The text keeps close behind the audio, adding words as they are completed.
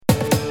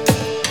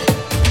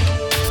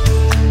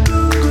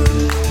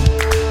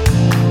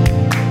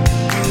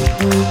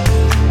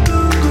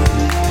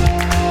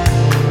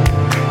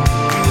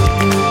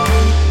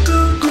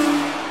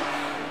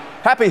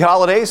Happy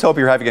holidays. Hope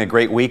you're having a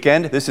great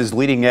weekend. This is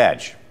Leading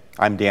Edge.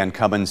 I'm Dan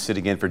Cummins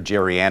sitting in for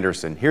Jerry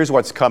Anderson. Here's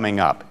what's coming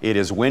up. It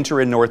is winter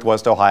in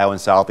Northwest Ohio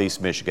and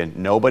Southeast Michigan.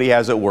 Nobody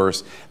has it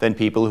worse than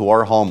people who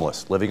are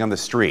homeless, living on the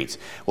streets.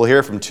 We'll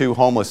hear from two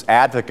homeless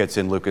advocates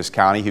in Lucas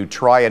County who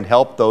try and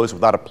help those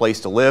without a place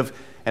to live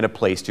and a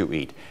place to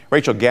eat.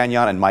 Rachel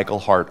Gagnon and Michael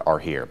Hart are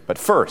here. But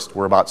first,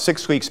 we're about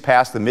 6 weeks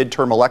past the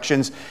midterm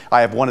elections.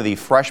 I have one of the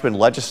freshman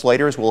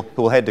legislators who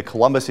will head to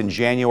Columbus in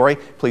January.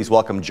 Please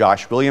welcome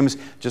Josh Williams,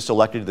 just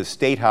elected to the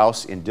State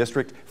House in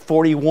District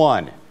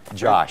 41.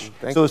 Josh.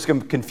 So there's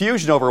some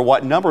confusion over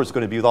what number is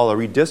going to be with all the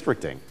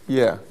redistricting.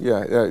 Yeah.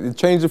 It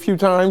changed a few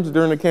times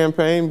during the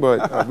campaign,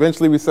 but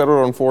eventually we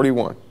settled on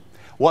 41.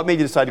 What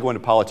made you decide to go into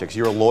politics?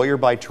 You're a lawyer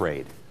by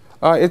trade.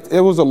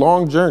 It was a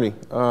long journey.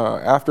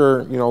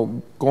 After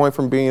going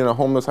from being a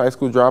homeless high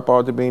school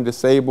dropout to being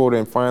disabled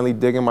and finally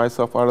digging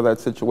myself out of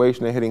that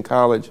situation and hitting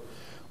college.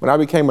 When I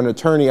became an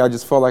attorney, I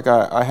just felt like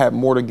I had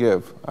more to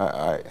give.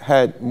 I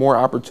had more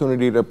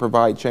opportunity to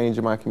provide change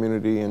in my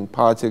community, and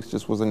politics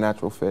just was a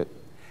natural fit.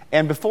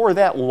 And before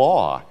that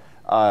law,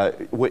 so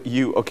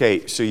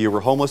you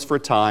were homeless for a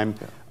time,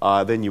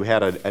 then you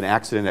had an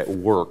accident at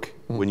work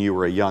when you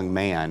were a young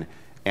man,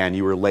 and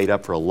you were laid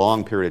up for a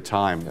long period of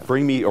time.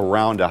 Bring me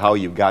around to how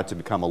you got to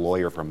become a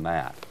lawyer from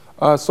that.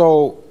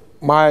 So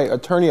my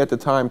attorney at the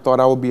time thought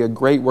I would be a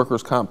great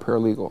workers' comp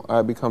paralegal. I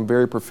had become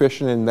very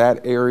proficient in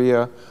that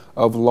area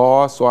of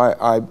law,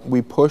 so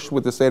we pushed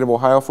with the state of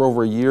Ohio for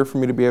over a year for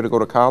me to be able to go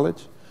to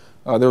college.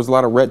 There was a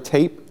lot of red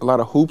tape, a lot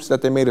of hoops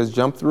that they made us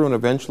jump through, and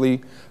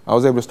eventually I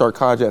was able to start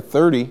college at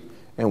 30.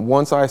 And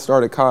once I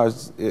started college,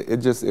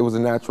 it was a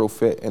natural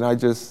fit. And I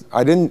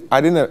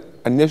didn't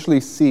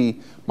initially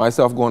see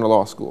myself going to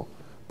law school,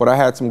 but I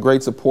had some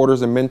great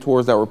supporters and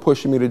mentors that were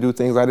pushing me to do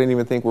things I didn't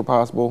even think were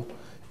possible.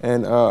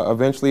 And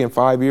eventually, in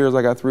 5 years,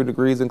 I got 3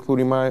 degrees,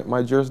 including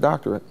my Juris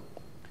Doctorate.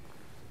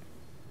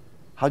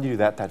 How'd you do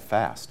that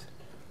fast?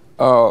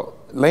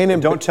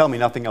 Don't tell me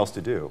nothing else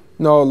to do.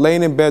 No,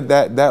 laying in bed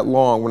that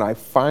long, when I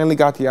finally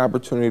got the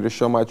opportunity to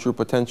show my true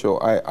potential,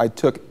 I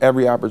took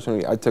every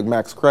opportunity. I took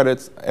max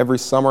credits. Every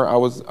summer I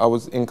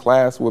was in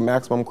class with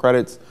maximum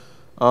credits.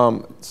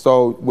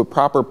 So with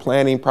proper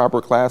planning,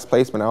 proper class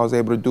placement, I was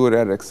able to do it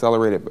at an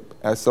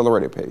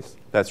accelerated pace.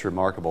 That's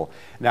remarkable.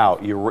 Now,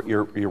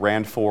 you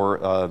ran for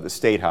the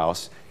State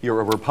House.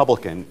 You're a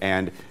Republican,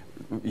 and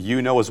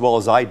you know as well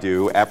as I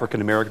do,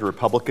 African-American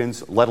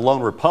Republicans, let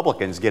alone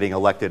Republicans, getting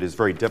elected is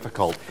very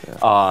difficult.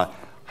 Yeah.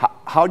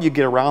 How do you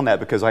get around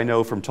that? Because I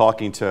know from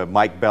talking to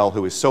Mike Bell,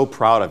 who is so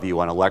proud of you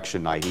on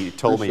election night, he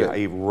told me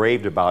he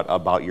raved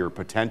about your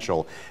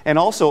potential. And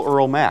also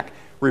Earl Mack,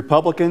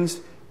 Republicans,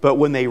 but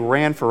when they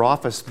ran for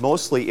office,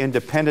 mostly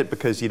independent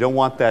because you don't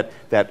want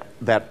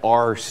that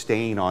R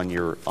stain on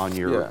your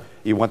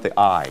you want the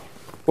I.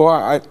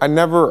 Well, I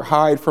never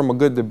hide from a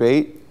good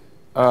debate.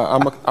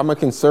 I'm a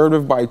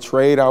conservative by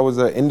trade. I was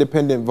an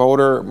independent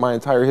voter my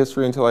entire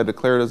history until I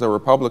declared as a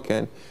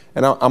Republican.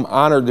 And I'm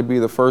honored to be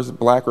the first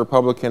black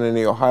Republican in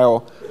the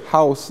Ohio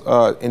House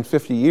in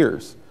 50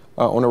 years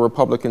on the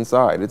Republican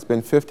side. It's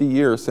been 50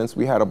 years since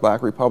we had a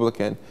black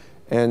Republican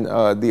in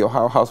the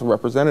Ohio House of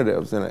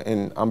Representatives.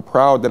 And I'm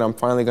proud that I'm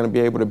finally going to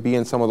be able to be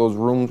in some of those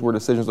rooms where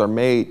decisions are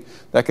made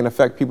that can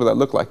affect people that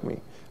look like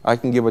me. I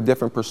can give a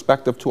different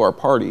perspective to our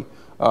party.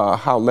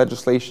 How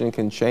legislation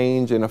can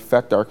change and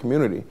affect our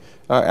community.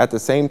 At the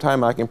same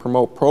time, I can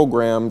promote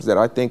programs that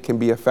I think can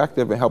be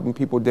effective in helping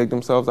people dig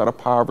themselves out of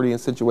poverty and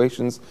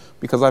situations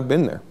because I've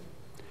been there.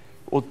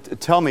 Well,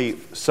 tell me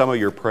some of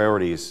your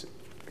priorities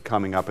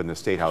coming up in the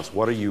State House.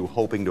 What are you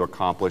hoping to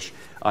accomplish?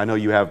 I know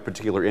you have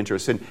particular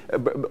interests in.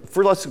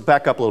 Let's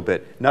back up a little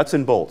bit. Nuts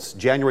and bolts.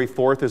 January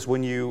 4th is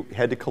when you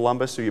head to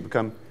Columbus, or you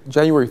become?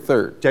 January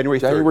 3rd. January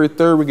 3rd. January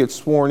 3rd, we get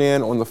sworn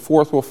in. On the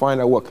 4th, we'll find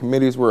out what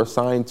committees we're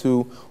assigned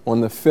to. On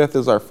the 5th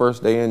is our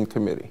first day in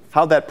committee.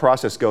 How'd that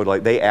process go?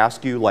 Like, they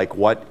ask you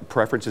what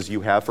preferences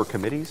you have for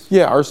committees?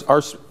 Yeah,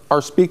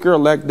 our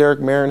Speaker-elect Derek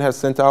Marin has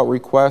sent out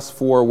requests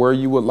for where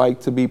you would like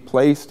to be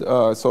placed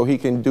so he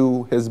can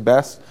do his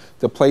best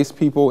to place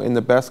people in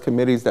the best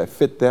committees that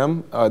fit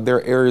them,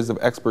 their areas of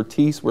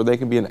expertise where they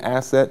can be an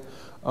asset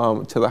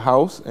to the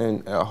House.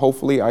 And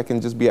hopefully I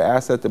can just be an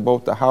asset to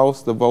both the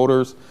House, the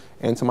voters,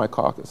 and to my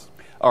caucus.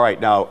 All right,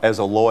 now as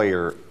a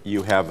lawyer,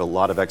 you have a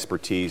lot of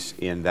expertise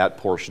in that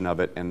portion of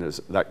it, and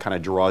that kind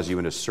of draws you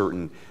into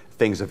certain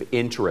things of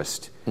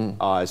interest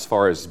as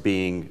far as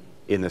being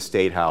in the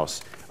State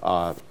House.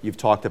 You've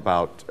talked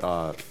about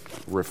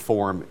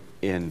reform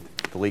in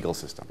the legal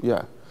system.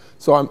 Yeah.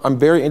 So I'm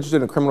very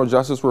interested in criminal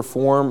justice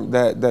reform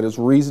that is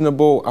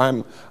reasonable.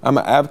 I'm an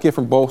advocate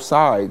from both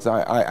sides.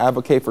 I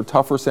advocate for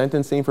tougher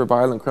sentencing for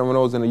violent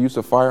criminals and the use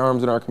of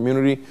firearms in our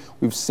community.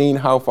 We've seen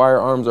how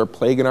firearms are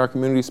plaguing our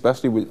community,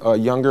 especially with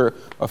younger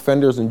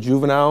offenders and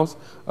juveniles.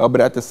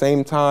 But at the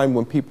same time,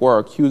 when people are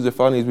accused of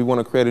felonies, we want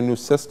to create a new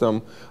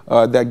system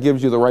that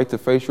gives you the right to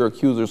face your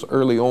accusers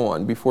early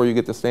on before you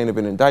get the stain of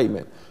an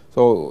indictment.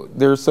 So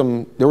there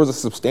was a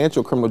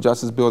substantial criminal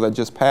justice bill that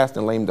just passed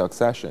in lame duck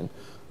session.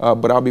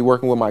 But I'll be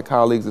working with my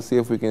colleagues to see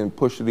if we can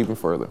push it even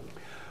further.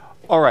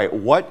 All right,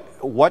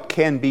 what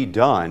can be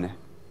done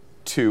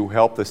to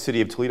help the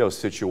city of Toledo's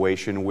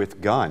situation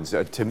with guns?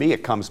 To me,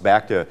 it comes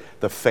back to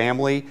the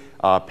family,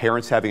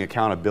 parents having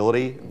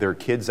accountability, their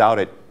kids out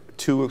at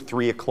 2 or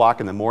 3 o'clock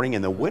in the morning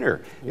in the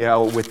winter,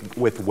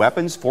 with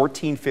weapons,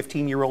 14,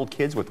 15-year-old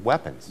kids with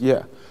weapons.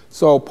 Yeah.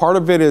 So part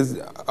of it is,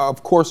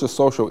 of course, the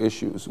social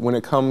issues when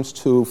it comes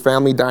to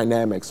family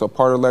dynamics. So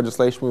part of the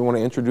legislation we want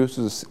to introduce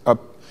is a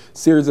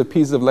series of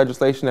pieces of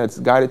legislation that's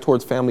guided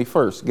towards family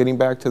first, getting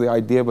back to the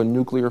idea of a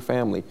nuclear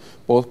family,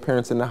 both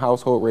parents in the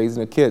household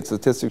raising a kid.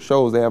 Statistics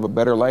shows they have a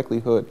better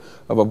likelihood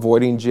of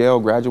avoiding jail,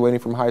 graduating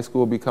from high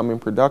school, becoming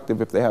productive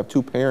if they have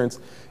 2 parents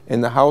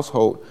in the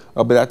household.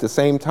 But at the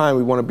same time,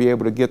 we want to be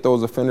able to get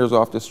those offenders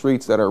off the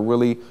streets that are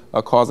really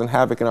causing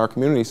havoc in our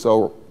community.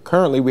 So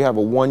currently we have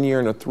a 1-year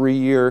and a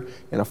 3-year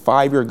and a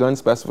 5-year gun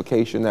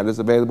specification that is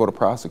available to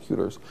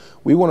prosecutors.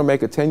 We want to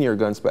make a 10-year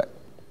gun spec.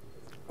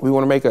 We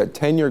want to make a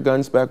 10-year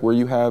gun spec where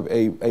you have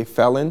a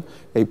felon,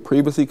 a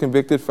previously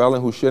convicted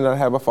felon who should not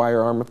have a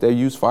firearm. If they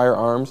use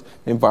firearms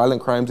in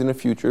violent crimes in the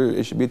future,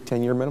 it should be a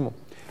 10-year minimum.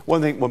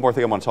 One more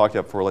thing I want to talk to you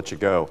about before I let you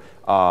go.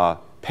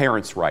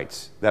 Parents'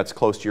 rights, that's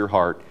close to your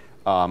heart.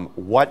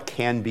 What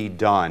can be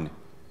done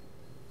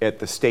at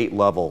the state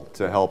level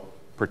to help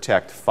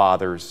protect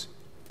fathers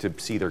to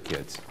see their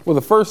kids? Well,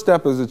 the first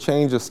step is to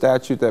change the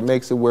statute that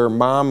makes it where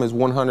mom is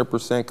 100%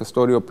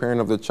 custodial parent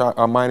of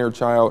the minor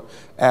child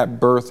at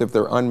birth if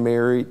they're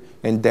unmarried,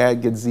 and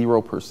dad gets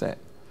 0%.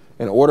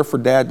 In order for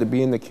dad to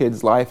be in the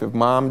kid's life, if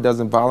mom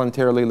doesn't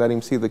voluntarily let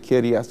him see the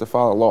kid, he has to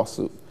file a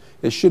lawsuit.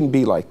 It shouldn't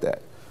be like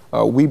that.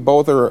 We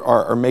both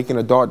are making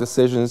adult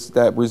decisions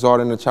that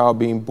result in the child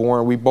being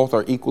born. We both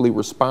are equally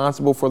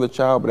responsible for the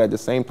child, but at the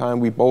same time,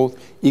 we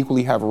both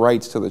equally have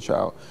rights to the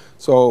child.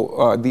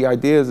 So the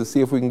idea is to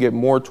see if we can get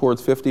more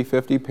towards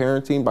 50-50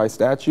 parenting by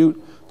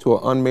statute to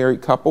an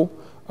unmarried couple.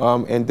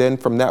 And then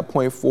from that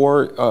point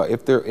forward,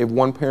 if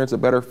one parent's a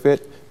better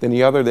fit than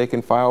the other, they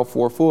can file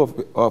for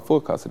full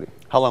custody.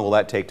 How long will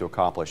that take to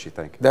accomplish, you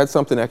think? That's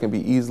something that can be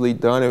easily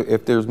done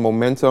if there's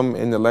momentum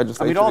in the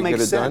legislature. I mean, it all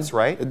makes sense,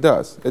 right? It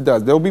does. It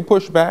does. There'll be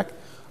pushback,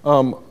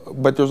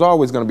 but there's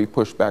always going to be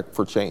pushback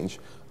for change.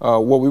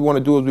 What we want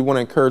to do is we want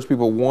to encourage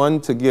people,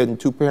 1, to get in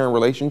 2-parent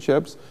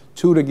relationships,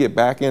 2, to get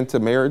back into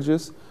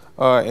marriages,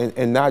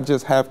 and not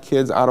just have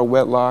kids out of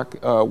wedlock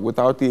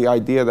without the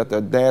idea that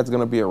the dad's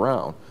going to be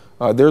around.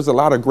 There's a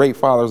lot of great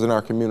fathers in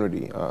our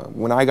community.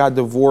 When I got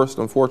divorced,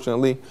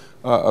 unfortunately,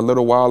 a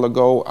little while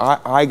ago,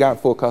 I got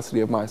full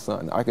custody of my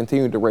son. I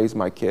continued to raise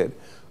my kid,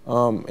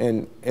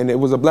 and it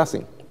was a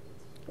blessing.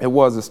 It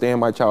was to stay in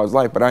my child's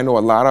life, but I know a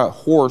lot of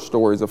horror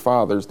stories of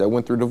fathers that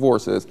went through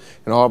divorces,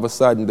 and all of a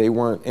sudden they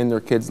weren't in their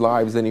kids'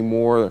 lives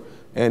anymore,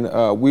 and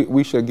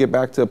we should get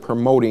back to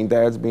promoting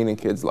dads being in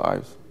kids'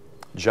 lives.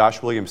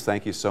 Josh Williams,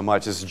 thank you so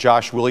much. This is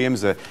Josh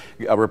Williams, a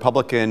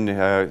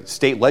Republican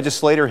state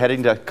legislator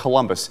heading to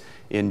Columbus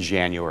in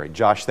January.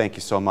 Josh, thank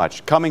you so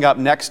much. Coming up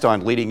next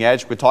on Leading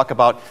Edge, we'll talk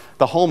about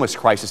the homeless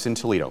crisis in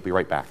Toledo. Be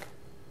right back.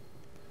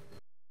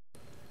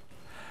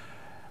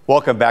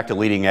 Welcome back to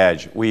Leading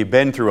Edge. We've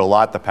been through a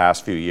lot the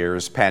past few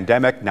years.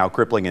 Pandemic, now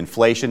crippling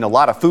inflation, a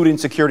lot of food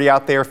insecurity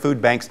out there.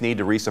 Food banks need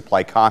to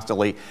resupply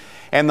constantly.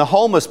 And the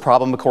homeless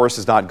problem, of course,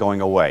 is not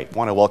going away. I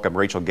want to welcome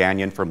Rachel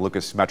Gagnon from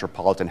Lucas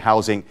Metropolitan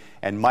Housing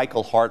and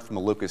Michael Hart from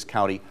the Lucas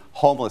County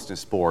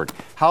Homelessness Board.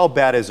 How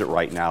bad is it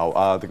right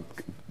now? The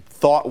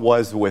thought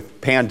was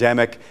with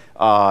pandemic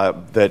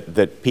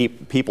that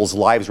people's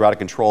lives are out of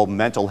control.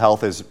 Mental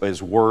health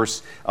is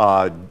worse.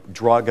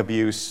 Drug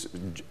abuse,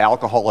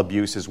 alcohol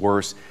abuse is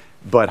worse.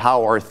 But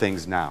how are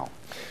things now?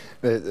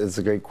 It's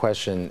a great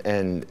question,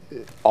 and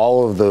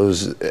all of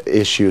those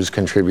issues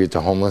contribute to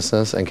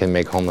homelessness and can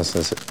make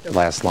homelessness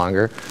last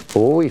longer. But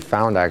what we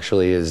found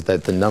actually is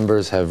that the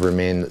numbers have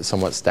remained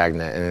somewhat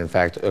stagnant, and in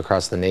fact,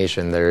 across the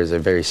nation, there is a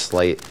very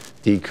slight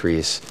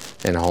decrease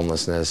in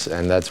homelessness,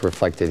 and that's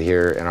reflected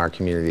here in our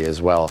community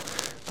as well.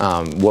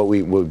 What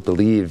we would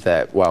believe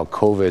that while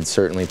COVID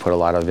certainly put a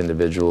lot of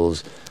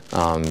individuals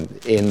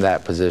in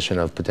that position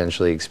of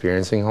potentially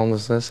experiencing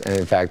homelessness, and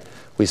in fact,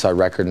 we saw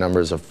record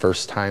numbers of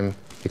first-time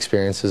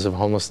experiences of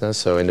homelessness,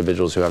 so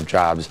individuals who have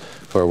jobs,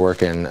 who are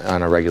working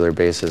on a regular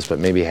basis, but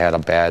maybe had a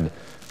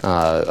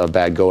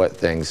bad go at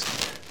things.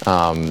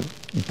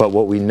 But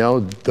what we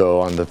know,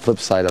 though, on the flip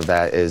side of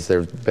that is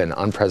there have been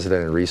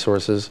unprecedented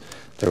resources.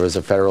 There was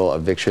a federal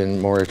eviction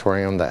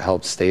moratorium that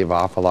helped stave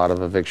off a lot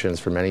of evictions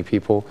for many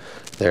people.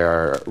 There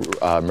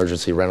are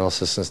emergency rental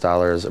assistance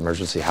dollars,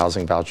 emergency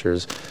housing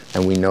vouchers,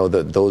 and we know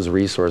that those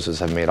resources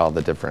have made all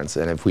the difference.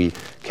 And if we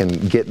can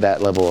get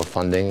that level of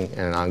funding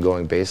on an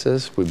ongoing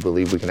basis, we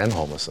believe we can end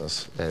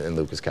homelessness in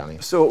Lucas County.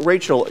 So,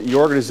 Rachel,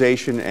 your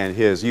organization and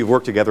his, you've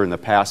worked together in the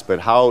past, but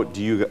how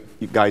do you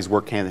guys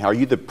work hand in hand? Are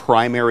you the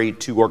primary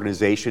 2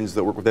 organizations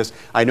that work with this?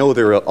 I know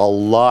there are a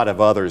lot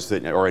of others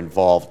that are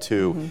involved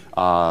too.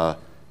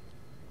 Mm-hmm.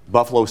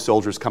 Buffalo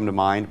Soldiers come to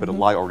mind, but a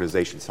lot of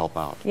organizations help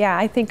out. Yeah,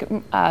 I think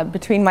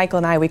between Michael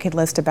and I, we could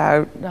list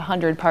about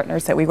 100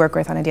 partners that we work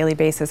with on a daily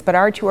basis, but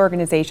our 2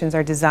 organizations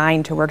are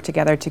designed to work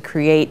together to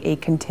create a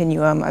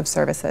continuum of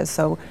services.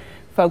 So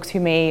folks who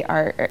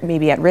are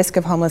maybe at risk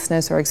of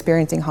homelessness or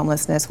experiencing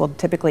homelessness will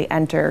typically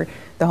enter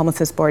the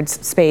Homelessness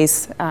Board's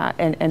space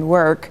and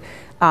work.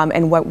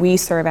 And what we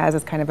serve as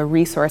is kind of a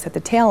resource at the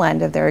tail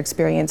end of their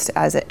experience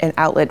as an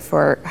outlet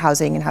for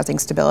housing and housing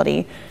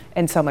stability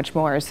and so much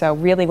more. So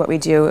really what we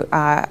do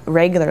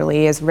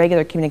regularly is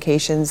regular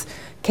communications,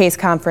 case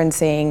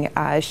conferencing,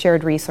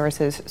 shared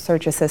resources,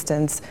 search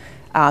assistance.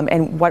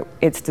 And what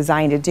it's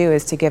designed to do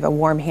is to give a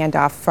warm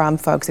handoff from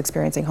folks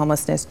experiencing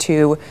homelessness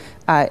to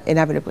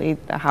inevitably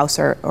a house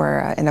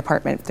or an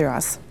apartment through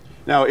us.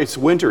 Now, it's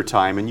winter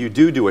time, and you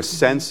do a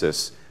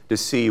census to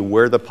see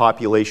where the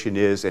population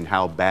is and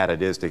how bad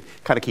it is, to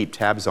kind of keep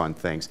tabs on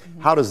things.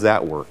 How does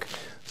that work?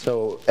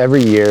 So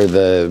every year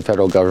the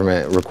federal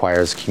government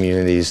requires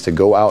communities to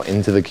go out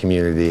into the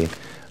community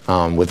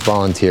with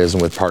volunteers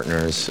and with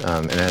partners,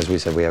 and as we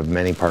said, we have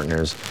many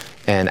partners,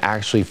 and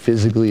actually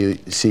physically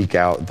seek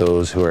out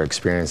those who are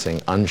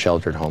experiencing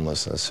unsheltered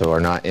homelessness, so are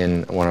not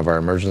in one of our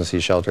emergency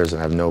shelters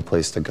and have no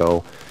place to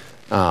go,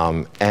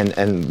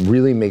 and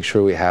really make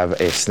sure we have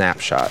a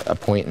snapshot, a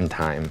point in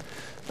time,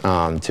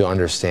 to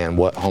understand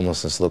what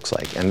homelessness looks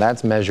like. And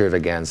that's measured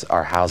against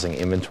our housing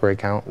inventory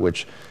count,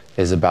 which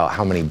is about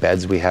how many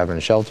beds we have in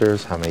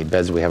shelters, how many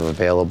beds we have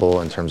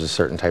available in terms of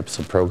certain types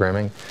of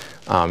programming.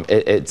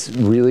 It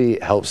really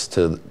helps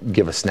to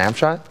give a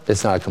snapshot.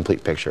 It's not a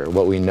complete picture.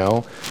 What we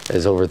know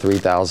is over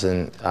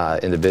 3,000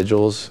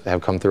 individuals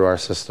have come through our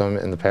system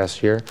in the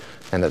past year,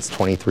 and that's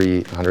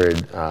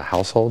 2,300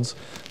 households.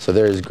 So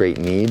there is great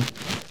need.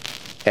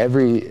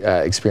 Every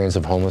experience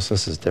of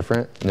homelessness is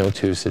different. No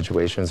two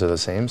situations are the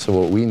same. So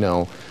what we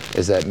know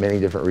is that many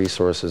different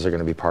resources are going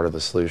to be part of the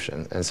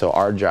solution. And so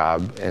our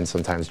job, and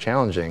sometimes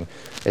challenging,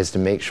 is to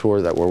make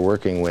sure that we're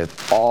working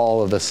with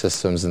all of the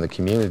systems in the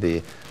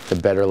community to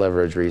better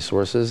leverage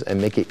resources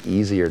and make it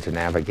easier to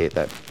navigate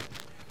that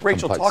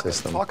Rachel, complex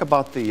system. talk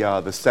about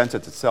the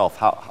census itself.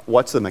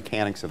 What's the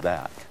mechanics of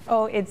that?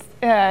 Oh, it's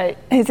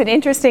an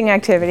interesting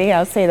activity,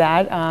 I'll say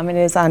that. It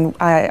is on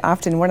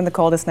often one of the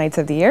coldest nights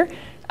of the year.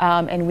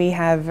 And we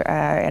have,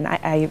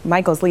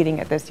 Michael's leading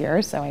it this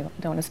year, so I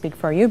don't want to speak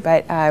for you,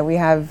 but we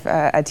have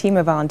a team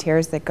of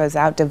volunteers that goes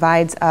out,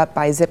 divides up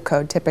by zip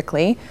code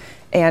typically,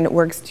 and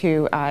works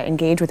to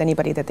engage with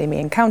anybody that they may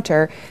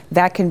encounter.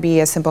 That can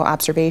be a simple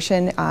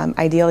observation.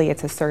 Ideally,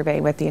 it's a survey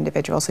with the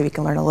individual so we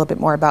can learn a little bit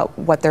more about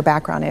what their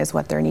background is,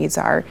 what their needs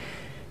are.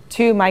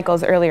 To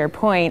Michael's earlier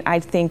point, I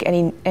think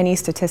any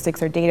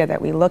statistics or data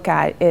that we look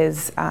at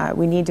is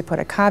we need to put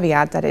a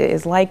caveat that it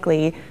is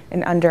likely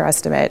an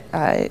underestimate,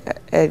 a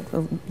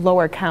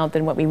lower count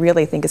than what we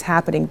really think is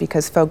happening,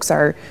 because folks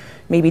are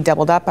maybe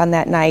doubled up on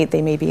that night.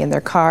 They may be in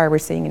their car. We're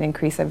seeing an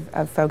increase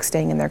of folks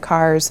staying in their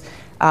cars.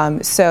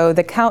 So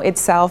the count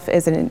itself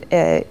is an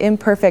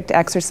imperfect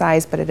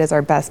exercise, but it is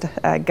our best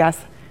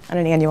guess on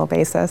an annual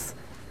basis.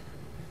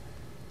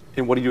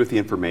 And what do you do with the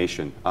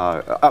information?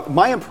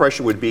 My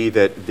impression would be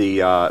that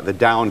the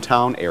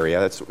downtown area,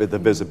 that's the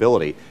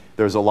visibility,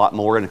 there's a lot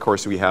more, and of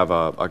course we have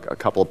a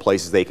couple of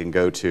places they can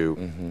go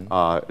to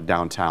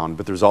downtown,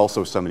 but there's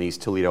also some in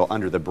East Toledo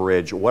under the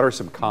bridge. What are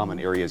some common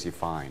areas you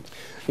find?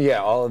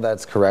 Yeah, all of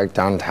that's correct.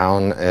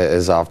 Downtown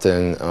is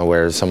often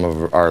where some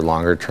of our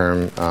longer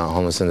term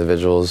homeless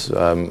individuals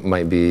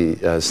might be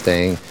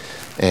staying.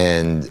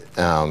 And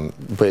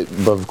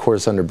but of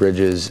course under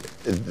bridges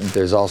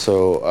there's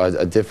also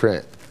a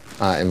different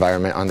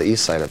environment on the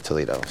east side of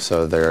Toledo.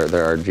 So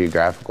there are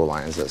geographical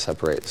lines that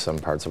separate some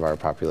parts of our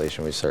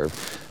population we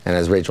serve. And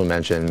as Rachel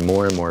mentioned,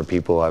 more and more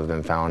people have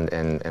been found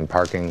in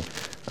parking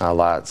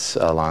lots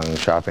along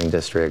shopping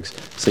districts,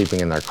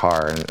 sleeping in their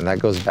car. And that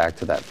goes back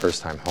to that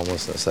first-time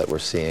homelessness that we're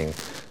seeing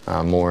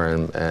more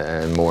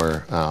and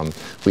more.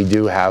 We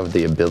do have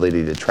the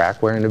ability to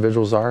track where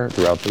individuals are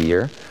throughout the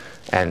year.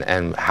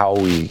 And how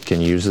we can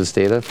use this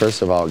data.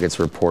 First of all, it gets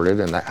reported,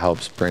 and that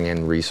helps bring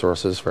in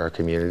resources for our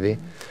community.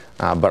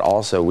 But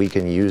also we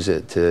can use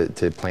it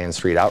to plan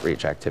street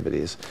outreach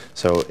activities.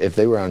 So if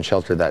they were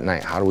unsheltered that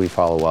night, how do we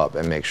follow up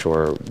and make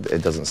sure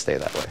it doesn't stay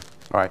that way?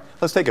 All right,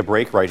 let's take a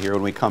break right here.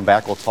 When we come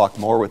back, we'll talk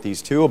more with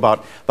these two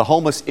about the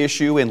homeless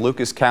issue in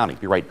Lucas County.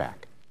 Be right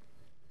back.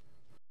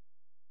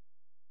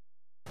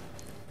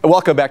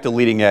 Welcome back to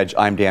Leading Edge.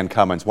 I'm Dan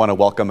Cummins. Want to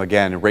welcome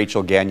again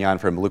Rachel Gagnon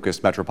from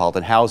Lucas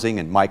Metropolitan Housing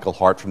and Michael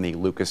Hart from the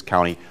Lucas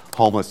County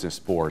Homelessness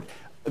Board.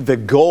 The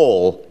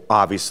goal,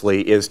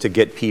 obviously, is to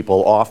get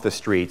people off the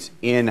streets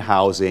in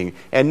housing,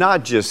 and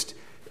not just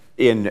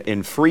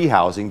in free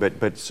housing,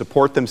 but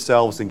support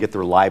themselves and get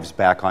their lives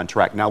back on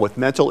track. Now, with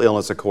mental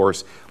illness, of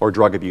course, or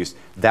drug abuse,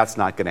 that's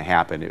not going to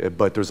happen.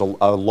 But there's a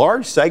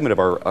large segment of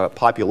our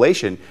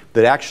population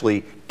that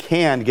actually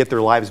can get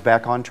their lives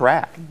back on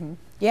track. Mm-hmm.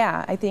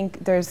 Yeah, I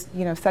think there's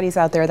studies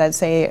out there that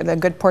say a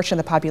good portion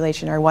of the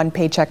population are one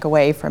paycheck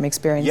away from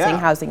experiencing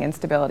housing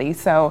instability.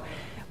 So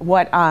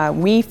what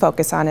we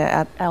focus on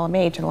at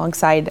LMH and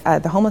alongside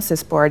the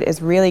Homelessness Board is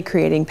really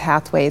creating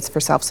pathways for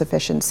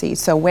self-sufficiency.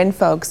 So when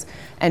folks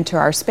enter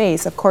our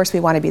space, of course we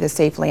want to be the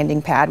safe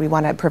landing pad, we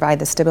want to provide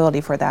the stability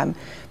for them,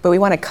 but we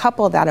want to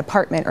couple that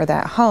apartment or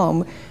that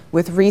home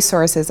with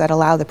resources that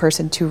allow the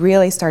person to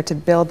really start to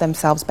build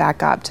themselves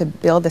back up, to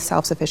build the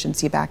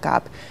self-sufficiency back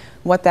up.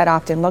 What that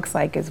often looks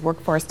like is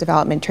workforce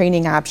development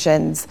training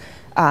options,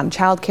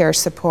 childcare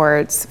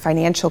supports,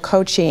 financial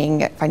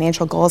coaching,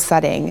 financial goal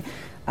setting.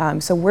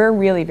 So we're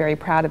really very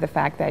proud of the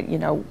fact that, you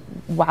know,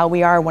 while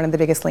we are one of the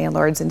biggest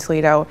landlords in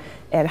Toledo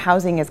and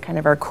housing is kind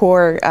of our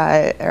core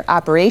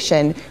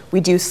operation,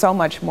 we do so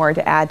much more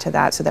to add to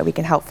that so that we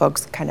can help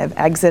folks kind of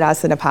exit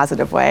us in a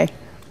positive way.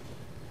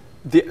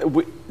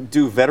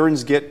 Do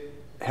veterans get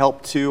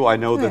help too? I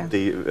know that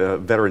the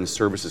Veterans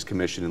Services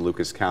Commission in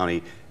Lucas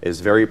County is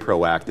very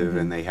proactive,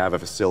 and they have a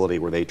facility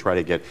where they try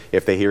to get,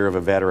 if they hear of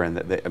a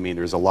veteran, I mean,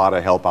 there's a lot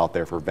of help out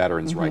there for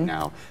veterans right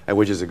now,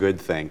 which is a good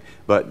thing.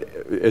 But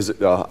is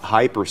a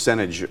high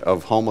percentage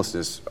of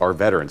homelessness are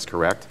veterans,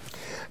 correct?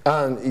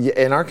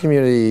 In our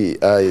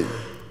community, I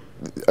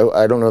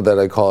don't know that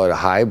I call it a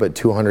high, but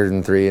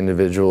 203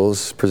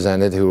 individuals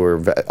presented who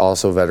were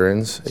also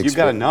veterans. So you've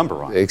got a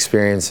number on it.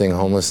 Experiencing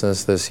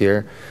homelessness this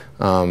year.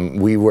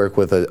 We work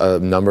with a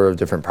number of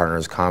different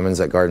partners. Commons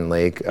at Garden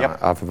Lake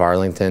off of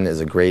Arlington is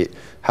a great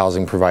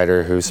housing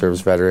provider who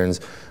serves veterans.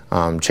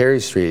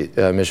 Cherry Street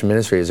Mission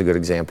Ministry is a good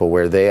example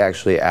where they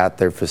actually at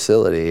their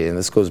facility, and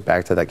this goes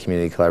back to that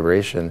community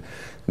collaboration,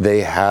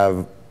 they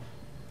have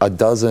a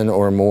dozen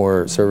or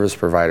more service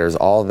providers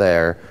all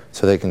there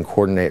so they can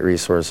coordinate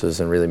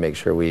resources and really make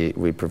sure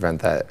we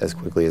prevent that as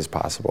quickly as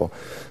possible.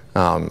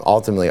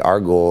 Ultimately, our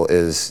goal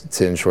is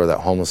to ensure that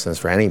homelessness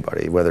for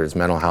anybody, whether it's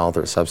mental health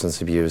or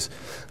substance abuse,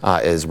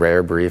 is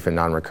rare, brief, and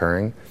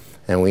non-recurring.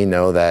 And we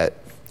know that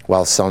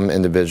while some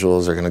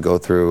individuals are going to go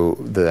through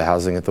the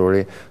housing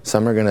authority,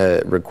 some are going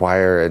to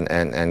require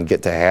and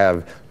get to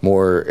have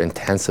more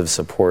intensive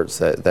supports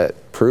that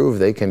prove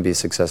they can be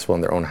successful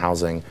in their own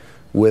housing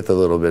with a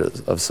little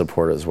bit of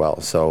support as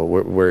well. So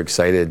we're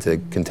excited to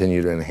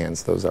continue to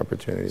enhance those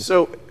opportunities.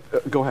 So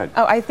go ahead.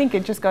 Oh, I think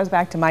it just goes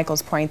back to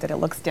Michael's point that it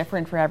looks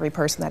different for every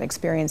person that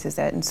experiences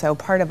it. And so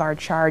part of our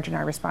charge and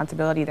our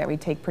responsibility that we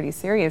take pretty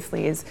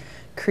seriously is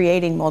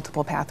creating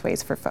multiple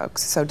pathways for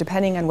folks. So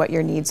depending on what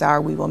your needs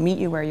are, we will meet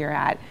you where you're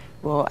at.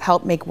 We'll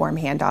help make warm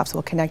handoffs.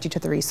 We'll connect you to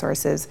the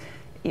resources.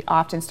 It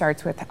often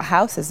starts with a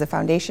house as the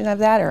foundation of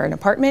that, or an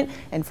apartment.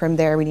 And from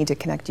there, we need to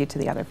connect you to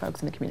the other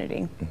folks in the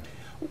community.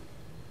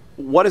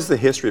 What is the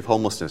history of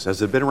homelessness?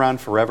 Has it been around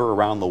forever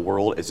around the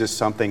world? Is this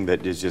something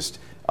that is just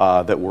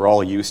that we're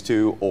all used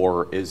to,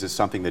 or is this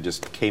something that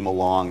just came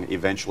along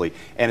eventually?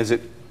 And is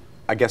it,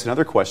 I guess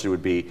another question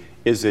would be,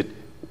 is it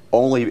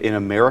only in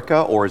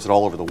America or is it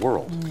all over the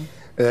world?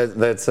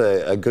 That's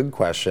a good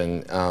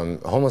question.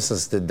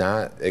 Homelessness did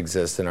not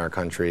exist in our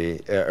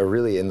country, or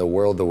really in the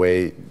world the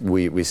way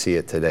we see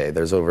it today.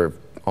 There's over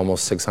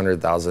almost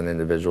 600,000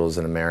 individuals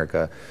in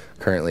America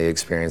currently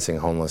experiencing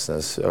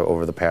homelessness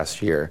over the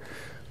past year.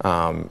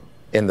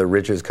 In the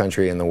richest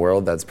country in the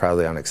world, that's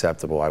probably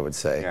unacceptable, I would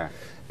say. Yeah.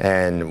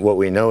 And what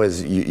we know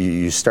is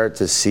you start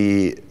to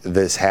see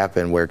this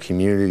happen where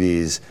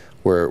communities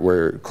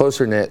were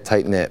closer knit,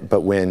 tight knit,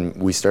 but when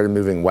we started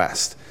moving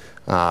west,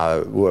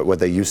 what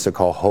they used to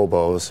call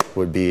hobos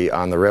would be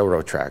on the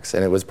railroad tracks,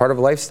 and it was part of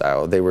a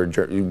lifestyle. They were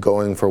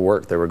going for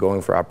work, they were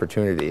going for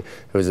opportunity.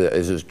 It was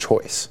a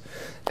choice.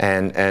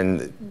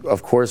 And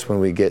of course, when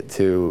we get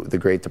to the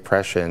Great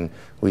Depression,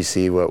 we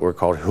see what were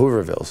called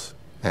Hoovervilles.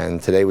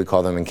 And today we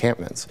call them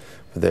encampments.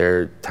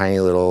 They're tiny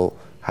little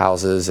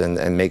houses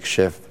and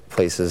makeshift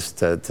places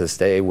to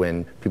stay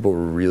when people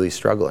were really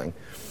struggling.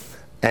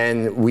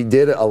 And we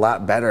did a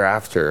lot better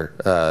after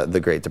the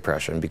Great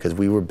Depression because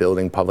we were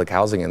building public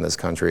housing in this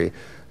country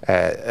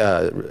at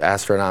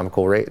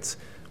astronomical rates.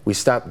 We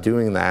stopped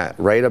doing that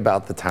right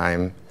about the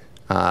time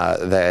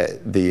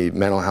that the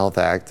Mental Health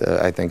Act,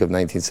 I think of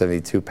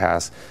 1972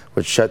 passed,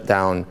 which shut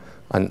down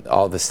on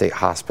all the state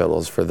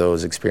hospitals for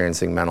those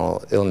experiencing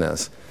mental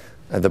illness.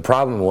 The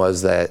problem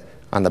was that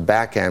on the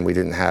back end, we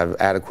didn't have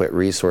adequate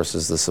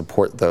resources to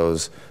support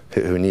those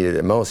who needed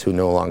it most, who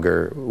no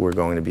longer were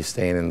going to be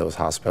staying in those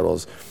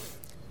hospitals.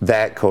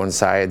 That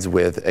coincides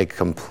with a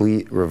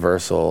complete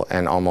reversal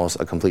and almost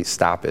a complete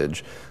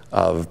stoppage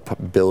of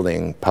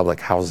building public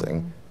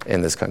housing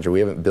in this country.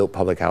 We haven't built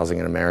public housing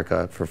in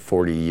America for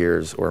 40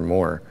 years or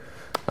more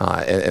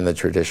in the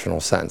traditional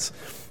sense.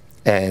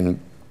 And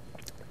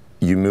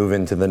you move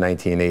into the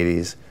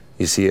 1980s,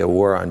 you see a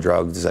war on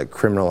drugs that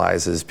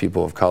criminalizes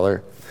people of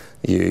color.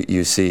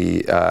 You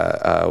see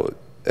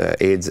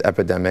AIDS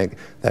epidemic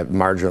that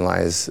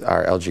marginalized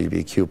our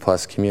LGBTQ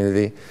plus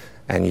community.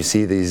 And you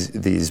see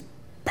these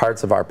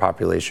parts of our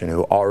population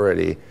who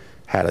already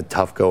had a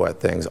tough go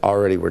at things,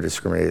 already were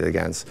discriminated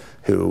against,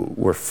 who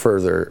were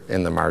further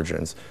in the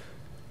margins.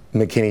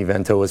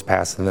 McKinney-Vento was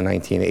passed in the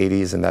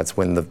 1980s, and that's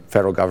when the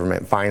federal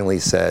government finally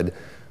said,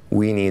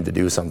 we need to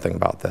do something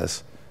about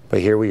this. But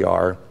here we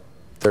are,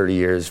 30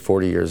 years,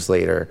 40 years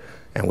later,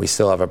 and we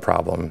still have a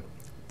problem.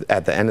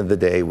 at the end of the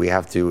day, we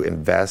have to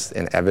invest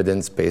in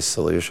evidence-based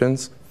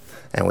solutions,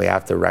 and we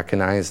have to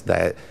recognize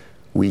that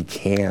we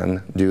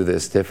can do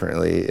this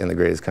differently in the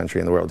greatest country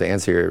in the world. To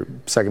answer your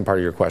second part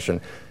of your question,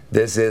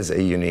 this is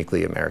a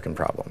uniquely American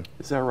problem.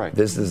 Is that right?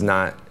 This does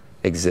not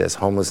exist.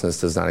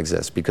 Homelessness does not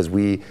exist because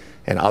we,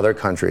 in other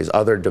countries,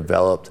 other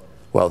developed,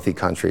 wealthy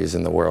countries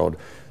in the world,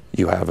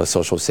 you have a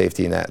social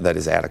safety net that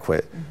is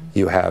adequate.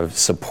 You have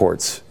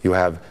supports. You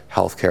have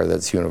healthcare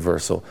that's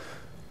universal.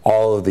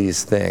 All of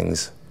these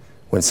things,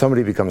 when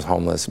somebody becomes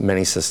homeless,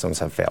 many systems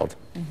have failed.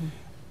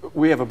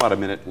 We have about a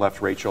minute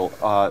left, Rachel.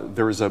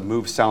 There is a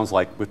move, sounds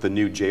like, with the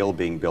new jail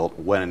being built,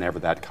 whenever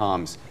that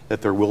comes,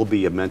 that there will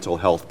be a mental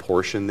health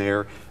portion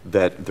there,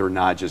 that they're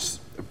not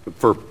just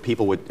for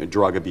people with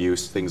drug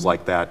abuse, things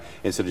like that,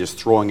 instead of just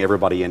throwing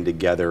everybody in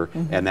together,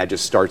 and that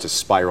just starts a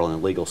spiral in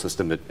the legal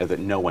system that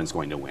no one's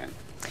going to win.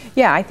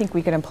 Yeah, I think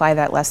we could apply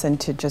that lesson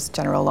to just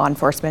general law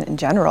enforcement in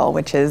general,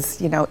 which is,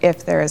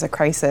 if there is a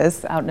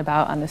crisis out and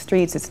about on the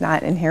streets, it's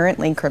not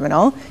inherently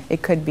criminal.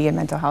 It could be a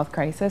mental health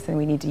crisis, and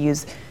we need to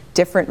use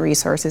different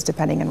resources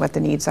depending on what the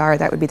needs are.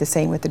 That would be the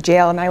same with the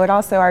jail. And I would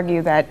also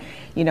argue that,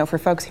 for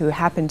folks who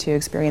happen to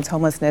experience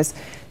homelessness,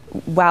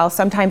 while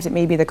sometimes it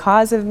may be the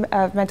cause of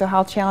mental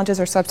health challenges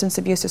or substance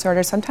abuse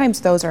disorders, sometimes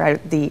those are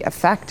the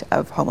effect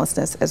of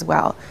homelessness as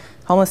well.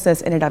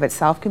 Homelessness in and of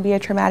itself can be a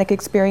traumatic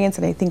experience,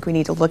 and I think we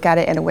need to look at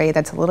it in a way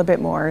that's a little bit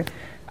more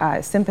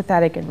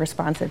sympathetic and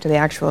responsive to the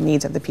actual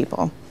needs of the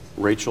people.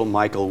 Rachel,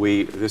 Michael,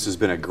 this has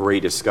been a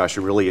great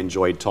discussion. Really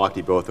enjoyed talking to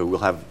you both. We'll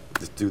have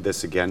to do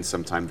this again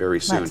sometime very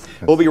soon.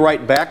 We'll be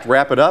right back to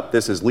wrap it up.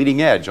 This is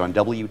Leading Edge on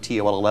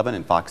WTOL 11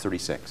 and Fox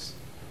 36.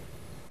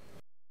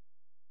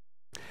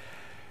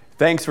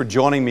 Thanks for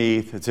joining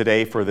me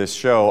today for this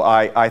show.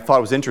 I thought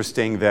it was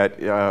interesting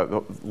that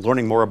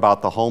learning more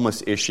about the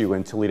homeless issue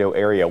in Toledo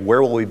area.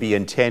 Where will we be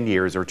in 10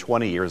 years or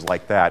 20 years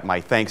like that?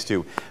 My thanks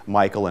to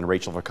Michael and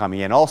Rachel for coming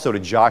in. Also to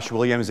Josh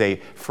Williams, a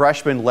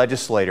freshman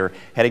legislator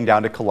heading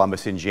down to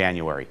Columbus in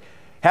January.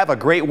 Have a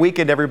great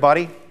weekend,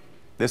 everybody.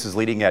 This is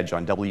Leading Edge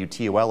on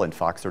WTOL and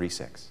Fox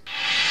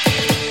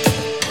 36.